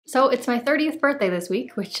So it's my 30th birthday this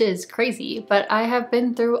week, which is crazy, but I have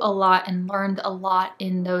been through a lot and learned a lot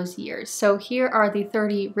in those years. So here are the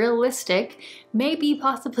 30 realistic, maybe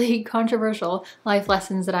possibly controversial life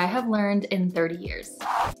lessons that I have learned in 30 years.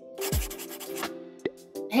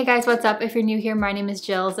 Hey guys, what's up? If you're new here, my name is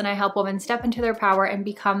Jills and I help women step into their power and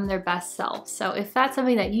become their best selves. So if that's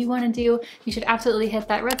something that you want to do, you should absolutely hit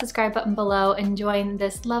that red subscribe button below and join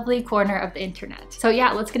this lovely corner of the internet. So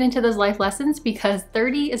yeah, let's get into those life lessons because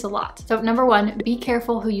 30 is a lot. So number one, be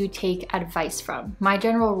careful who you take advice from. My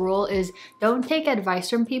general rule is don't take advice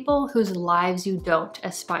from people whose lives you don't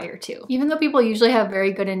aspire to. Even though people usually have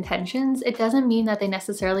very good intentions, it doesn't mean that they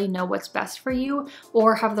necessarily know what's best for you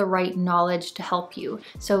or have the right knowledge to help you.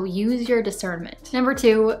 So use your discernment. Number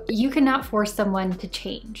two, you cannot force someone to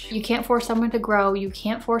change. You can't force someone to grow. You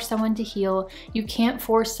can't force someone to heal. You can't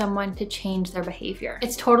force someone to change their behavior.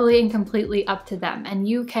 It's totally and completely up to them. And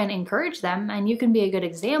you can encourage them and you can be a good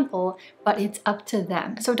example, but it's up to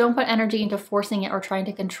them. So don't put energy into forcing it or trying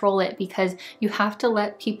to control it because you have to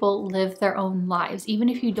let people live their own lives, even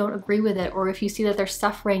if you don't agree with it or if you see that they're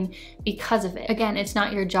suffering because of it. Again, it's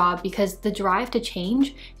not your job because the drive to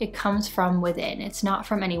change, it comes from within. It's not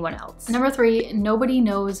from anyone else. Number three, nobody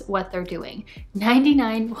knows what they're doing.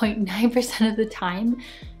 99.9% of the time,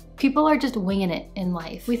 people are just winging it in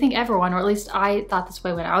life. We think everyone, or at least I thought this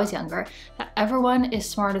way when I was younger, that everyone is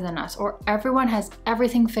smarter than us or everyone has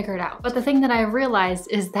everything figured out. But the thing that I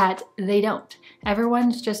realized is that they don't.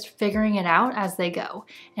 Everyone's just figuring it out as they go.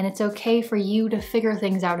 And it's okay for you to figure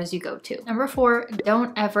things out as you go too. Number four,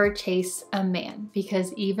 don't ever chase a man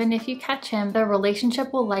because even if you catch him, the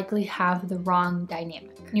relationship will likely have the wrong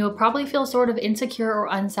dynamic. You will probably feel sort of insecure or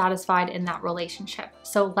unsatisfied in that relationship.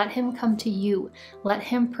 So let him come to you. Let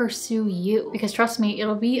him pursue you because trust me,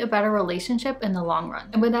 it'll be a better relationship in the long run.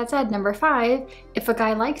 And with that said, number five, if a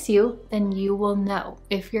guy likes you, then you will know.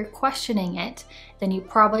 If you're questioning it, then you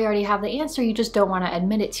probably already have the answer, you just don't want to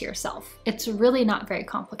admit it to yourself. It's really not very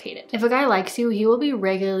complicated. If a guy likes you, he will be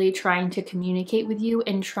regularly trying to communicate with you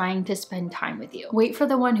and trying to spend time with you. Wait for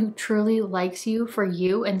the one who truly likes you for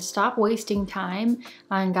you and stop wasting time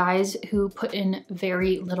on guys who put in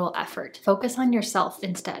very little effort. Focus on yourself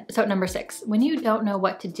instead. So number six, when you don't know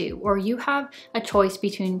what to do or you have a choice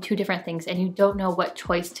between two different things and you don't know what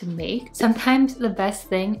choice to make, sometimes the best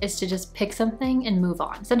thing is to just pick something and move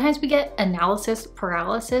on. Sometimes we get analysis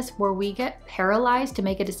paralysis where we get paralyzed to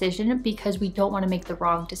make a decision because we don't want to make the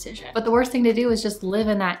wrong decision. But the worst thing to do is just live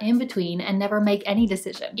in that in-between and never make any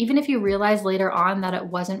decision. Even if you realize later on that it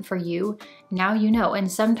wasn't for you, now you know.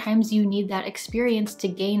 And sometimes you need that experience to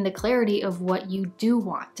gain the clarity of what you do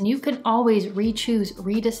want. And you can always re-choose,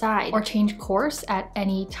 redecide, or change course at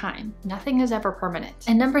any time. Nothing is ever permanent.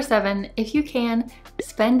 And number seven, if you can,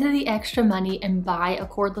 spend the extra money and buy a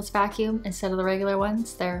cordless vacuum instead of the regular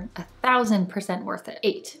ones. They're 1000% worth it.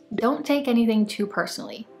 8. Don't take anything too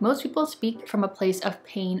personally. Most people speak from a place of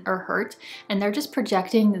pain or hurt, and they're just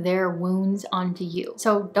projecting their wounds onto you.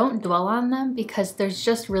 So don't dwell on them because there's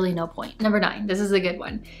just really no point. Number 9, this is a good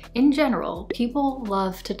one. In general, people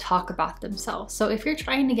love to talk about themselves. So if you're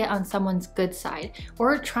trying to get on someone's good side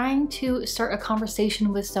or trying to start a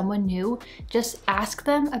conversation with someone new, just ask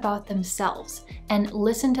them about themselves and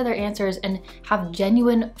listen to their answers and have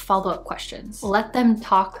genuine follow-up questions. Let them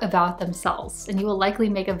talk about themselves and you will likely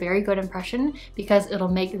make a very good impression because it'll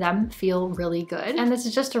make them feel really good. And this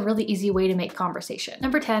is just a really easy way to make conversation.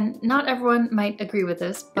 Number 10, not everyone might agree with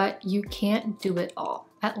this, but you can't do it all.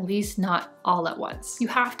 At least not all at once. You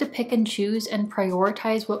have to pick and choose and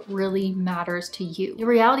prioritize what really matters to you. The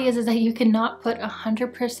reality is that you cannot put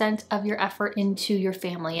 100% of your effort into your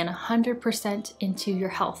family and 100% into your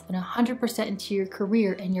health and 100% into your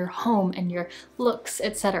career and your home and your looks,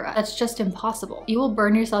 etc. That's just impossible. You will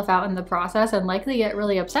burn yourself out in the process and likely get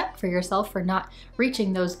really upset for yourself for not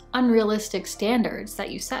reaching those unrealistic standards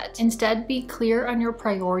that you set. Instead, be clear on your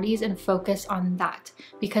priorities and focus on that.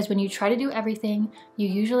 Because when you try to do everything,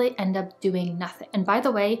 you usually end up doing nothing. And by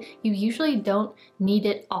the way, you usually don't need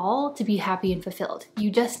it all to be happy and fulfilled.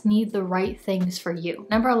 You just need the right things for you.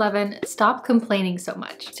 Number 11, stop complaining so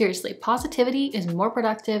much. Seriously, positivity is more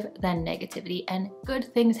productive than negativity, and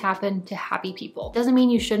good things happen to happy people. Doesn't mean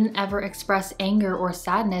you shouldn't ever express anger or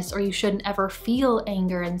sadness, or you shouldn't ever feel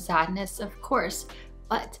anger and sadness, of course,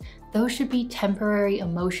 but those should be temporary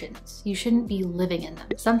emotions. You shouldn't be living in them.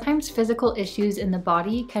 Sometimes physical issues in the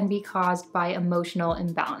body can be caused by emotional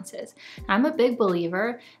imbalances. I'm a big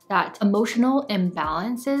believer that emotional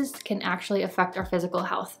imbalances can actually affect our physical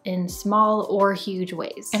health in small or huge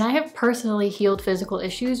ways. And I have personally healed physical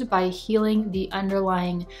issues by healing the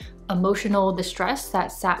underlying emotional distress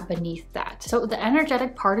that sat beneath that. So the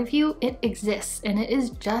energetic part of you, it exists, and it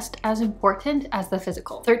is just as important as the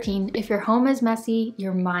physical. 13, if your home is messy,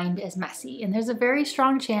 your mind is messy. And there's a very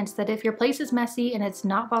strong chance that if your place is messy and it's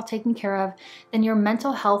not well taken care of, then your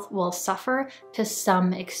mental health will suffer to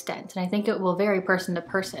some extent. And I think it will vary person to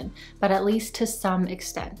person, but at least to some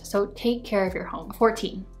extent. So take care of your home.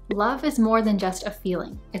 14. Love is more than just a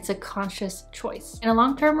feeling. It's a conscious choice. In a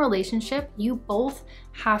long-term relationship, you both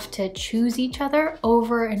have to choose each other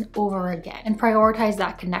over and over again and prioritize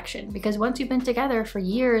that connection, because once you've been together for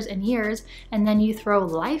years and years and then you throw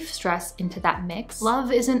life stress into that mix,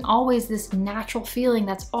 love isn't always this natural feeling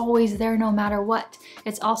that's always there no matter what.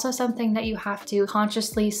 It's also something that you have to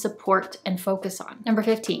consciously support and focus on. Number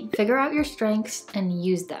 15, figure out your strengths and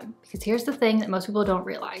use them. Because here's the thing that most people don't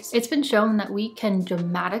realize. It's been shown that we can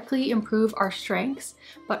dramatically improve our strengths,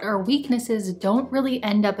 but our weaknesses don't really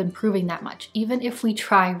end up improving that much, even if we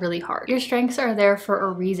try really hard. Your strengths are there for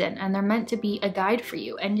a reason, and they're meant to be a guide for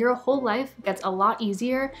you, and your whole life gets a lot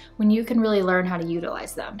easier when you can really learn how to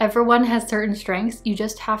utilize them. Everyone has certain strengths, you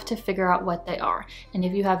just have to figure out what they are. And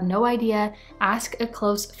if you have no idea, ask a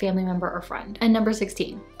close family member or friend. And number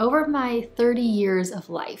 16, over my 30 years of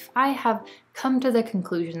life, I have come to the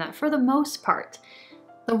conclusion that for the most part,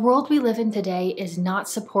 the world we live in today is not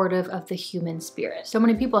supportive of the human spirit. So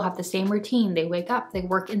many people have the same routine. They wake up, they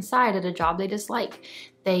work inside at a job they dislike.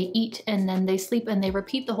 They eat and then they sleep and they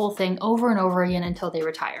repeat the whole thing over and over again until they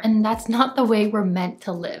retire. And that's not the way we're meant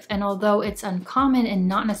to live. And although it's uncommon and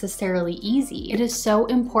not necessarily easy, it is so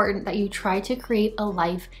important that you try to create a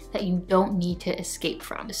life that you don't need to escape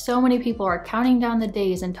from. So many people are counting down the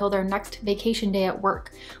days until their next vacation day at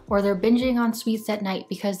work, or they're binging on sweets at night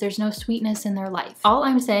because there's no sweetness in their life. All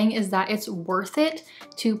I'm saying is that it's worth it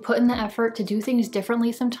to put in the effort to do things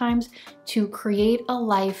differently sometimes to create a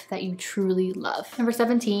life that you truly love. Number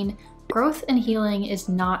 17, growth and healing is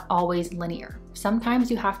not always linear. Sometimes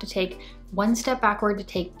you have to take one step backward to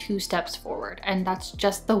take 2 steps forward, and that's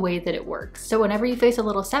just the way that it works. So whenever you face a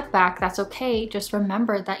little setback, that's okay. Just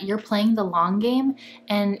remember that you're playing the long game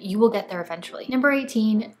and you will get there eventually. Number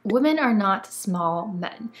 18, women are not small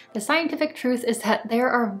men. The scientific truth is that there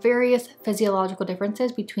are various physiological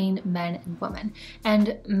differences between men and women,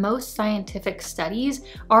 and most scientific studies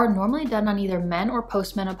are normally done on either men or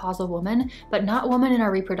postmenopausal women, but not women in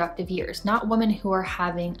our reproductive years, not women who are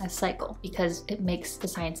having a cycle, because it makes the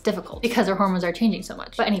science difficult because our hormones are changing so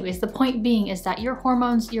much. But anyways, the point being is that your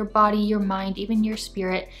hormones, your body, your mind, even your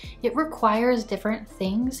spirit, it requires different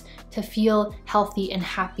things to feel healthy and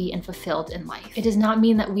happy and fulfilled in life. It does not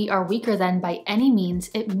mean that we are weaker than by any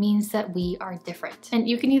means. It means that we are different. And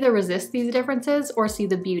you can either resist these differences or see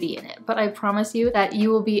the beauty in it. But I promise you that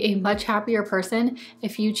you will be a much happier person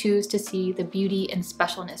if you choose to see the beauty and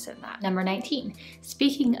specialness in that. Number 19,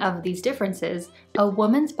 speaking of these differences, a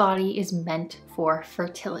woman's body is meant for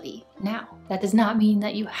fertility. Now, that does not mean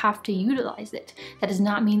that you have to utilize it. That does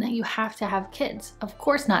not mean that you have to have kids. Of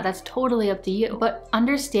course not, that's totally up to you. But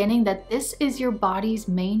understanding that this is your body's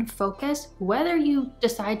main focus, whether you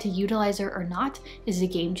decide to utilize it or not, is a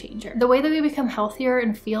game changer. The way that we become healthier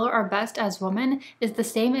and feel our best as women is the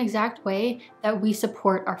same exact way that we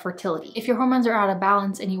support our fertility. If your hormones are out of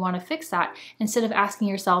balance and you want to fix that, instead of asking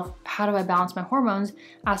yourself, how do I balance my hormones?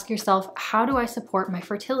 Ask yourself, how do I support my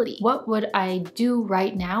fertility? What would I do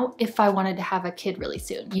right now if I wanted to have a kid really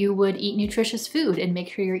soon? You would eat nutritious food and make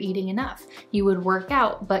sure you're eating enough. You would work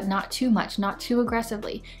out, but not too much, not too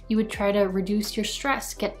aggressively. You would try to reduce your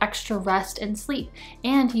stress, get extra rest and sleep.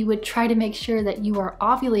 And you would try to make sure that you are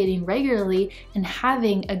ovulating regularly and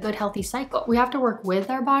having a good healthy cycle. We have to work with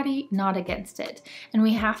our body, not against it. And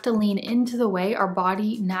we have to lean into the way our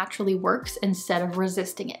body naturally works instead of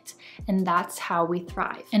resisting it. And that's how we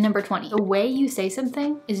thrive. And number 20, the way you say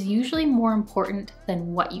something is usually more important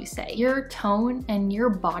than what you say. Your tone and your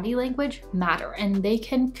body language matter, and they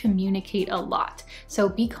can communicate a lot. So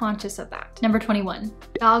be conscious of that. Number 21,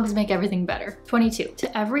 dogs make everything better. 22,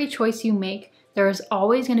 to every choice you make, there's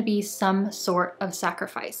always going to be some sort of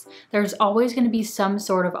sacrifice. There's always going to be some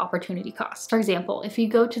sort of opportunity cost. For example, if you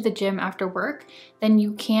go to the gym after work, then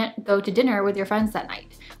you can't go to dinner with your friends that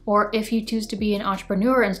night. Or if you choose to be an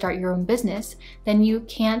entrepreneur and start your own business, then you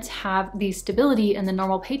can't have the stability and the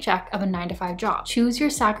normal paycheck of a 9-to-5 job. Choose your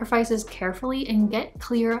sacrifices carefully and get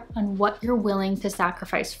clear on what you're willing to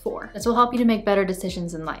sacrifice for. This will help you to make better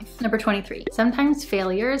decisions in life. Number 23, sometimes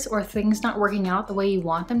failures or things not working out the way you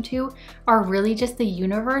want them to are really just the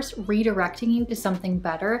universe redirecting you to something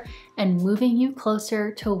better and moving you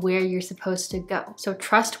closer to where you're supposed to go. So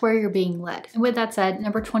trust where you're being led. And with that said,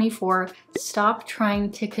 number 24, stop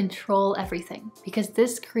trying to control everything, because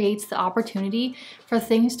this creates the opportunity for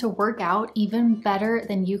things to work out even better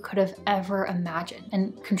than you could have ever imagined.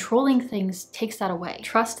 And controlling things takes that away.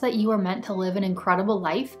 Trust that you are meant to live an incredible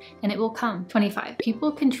life and it will come. 25,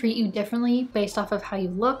 people can treat you differently based off of how you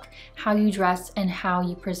look, how you dress, and how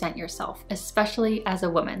you present yourself, especially as a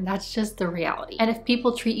woman. That's just the reality. And if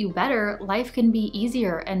people treat you better, life can be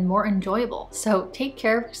easier and more enjoyable. So take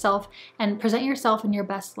care of yourself and present yourself in your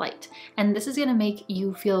best light. And this is gonna make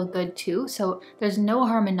you feel good too, so there's no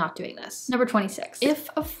harm in not doing this. Number 26, if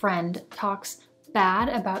a friend talks bad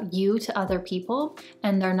about you to other people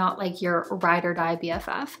and they're not like your ride or die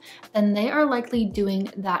BFF, then they are likely doing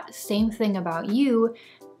that same thing about you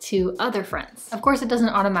to other friends. Of course, it doesn't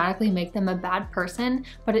automatically make them a bad person,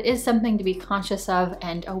 but it is something to be conscious of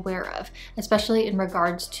and aware of, especially in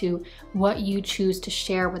regards to what you choose to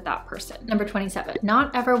share with that person. Number 27,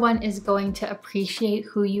 not everyone is going to appreciate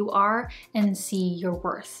who you are and see your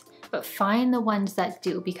worth, but find the ones that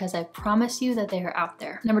do, because I promise you that they are out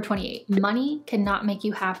there. Number 28, money cannot make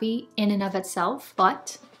you happy in and of itself,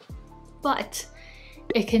 but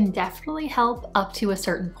it can definitely help up to a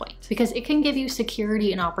certain point, because it can give you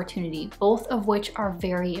security and opportunity, both of which are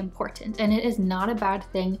very important. And it is not a bad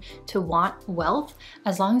thing to want wealth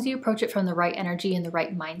as long as you approach it from the right energy and the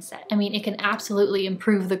right mindset. I mean, it can absolutely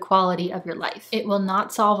improve the quality of your life. It will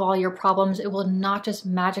not solve all your problems. It will not just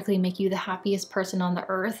magically make you the happiest person on the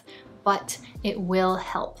earth, but it will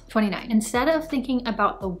help. 29, instead of thinking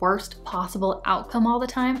about the worst possible outcome all the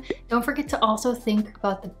time, don't forget to also think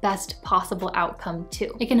about the best possible outcome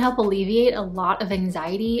too. It can help alleviate a lot of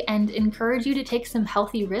anxiety and encourage you to take some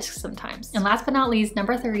healthy risks sometimes. And last but not least,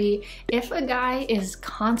 number 30, if a guy is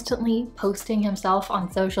constantly posting himself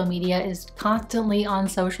on social media, and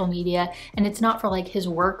it's not for like his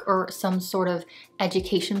work or some sort of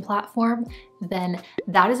education platform, then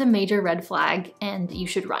that is a major red flag and you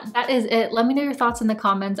should run. That is it. Let me know your thoughts in the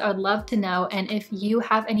comments. I would love to know. And if you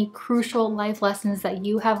have any crucial life lessons that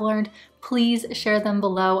you have learned, please share them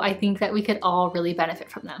below. I think that we could all really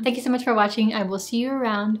benefit from them. Thank you so much for watching. I will see you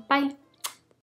around. Bye.